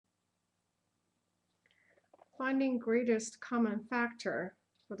finding greatest common factor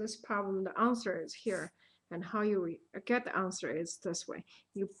for this problem, the answer is here. And how you get the answer is this way.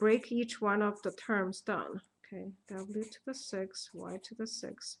 You break each one of the terms down. Okay, w to the 6, y to the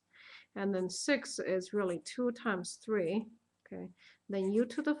 6. And then 6 is really 2 times 3. Okay, then u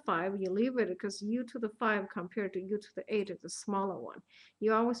to the 5, you leave it because u to the 5 compared to u to the 8 is the smaller one.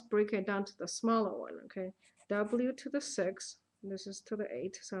 You always break it down to the smaller one. Okay, w to the 6, this is to the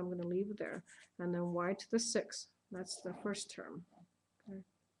 8, so I'm going to leave it there. And then y to the 6, that's the first term. Okay,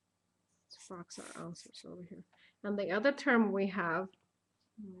 let's box our answers over here. And the other term we have,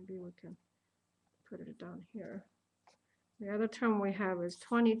 maybe we can put it down here. The other term we have is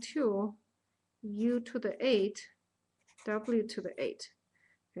 22 u to the 8, w to the 8.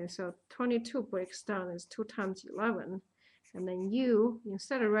 Okay, so 22 breaks down as 2 times 11. And then u,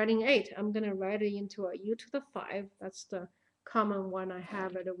 instead of writing 8, I'm going to write it into a u to the 5. That's the common one. I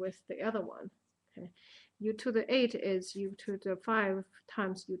have it with the other one. Okay, u to the 8 is u to the 5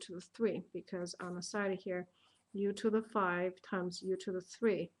 times u to the 3, because on the side here, u to the 5 times u to the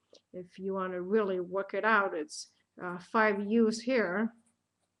 3. If you want to really work it out, it's 5 u's here.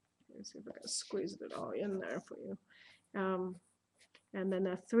 Let's see if I can squeeze it all in there for you. And then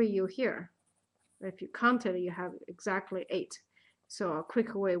a 3u here. If you count it, you have exactly 8. So a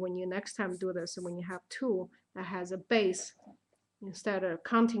quick way when you next time do this, when you have 2 that has a base, instead of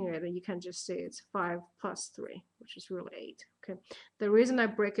counting it, you can just say it's 5 plus 3, which is really 8. Okay. The reason I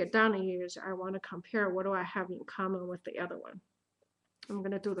break it down here is I want to compare what do I have in common with the other one. I'm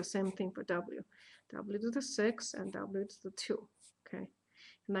going to do the same thing for w. W to the 6 and w to the 2. Okay.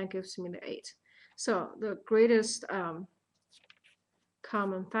 And that gives me the 8. So the greatest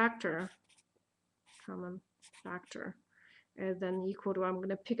common factor is then equal to, I'm going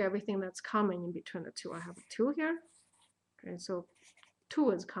to pick everything that's common in between the two. I have a 2 here. Okay, so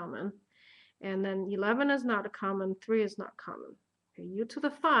 2 is common. And then 11 is not common, 3 is not common. Okay, u to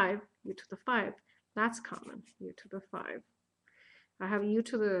the 5, that's common, u to the 5. I have u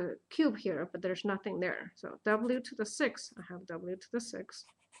to the cube here, but there's nothing there. So w to the 6, I have w to the 6.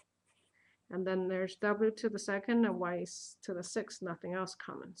 And then there's w to the 2nd and y to the 6, nothing else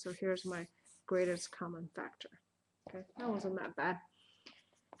common. So here's my greatest common factor. Okay, that wasn't that bad.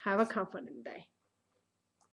 Have a confident day.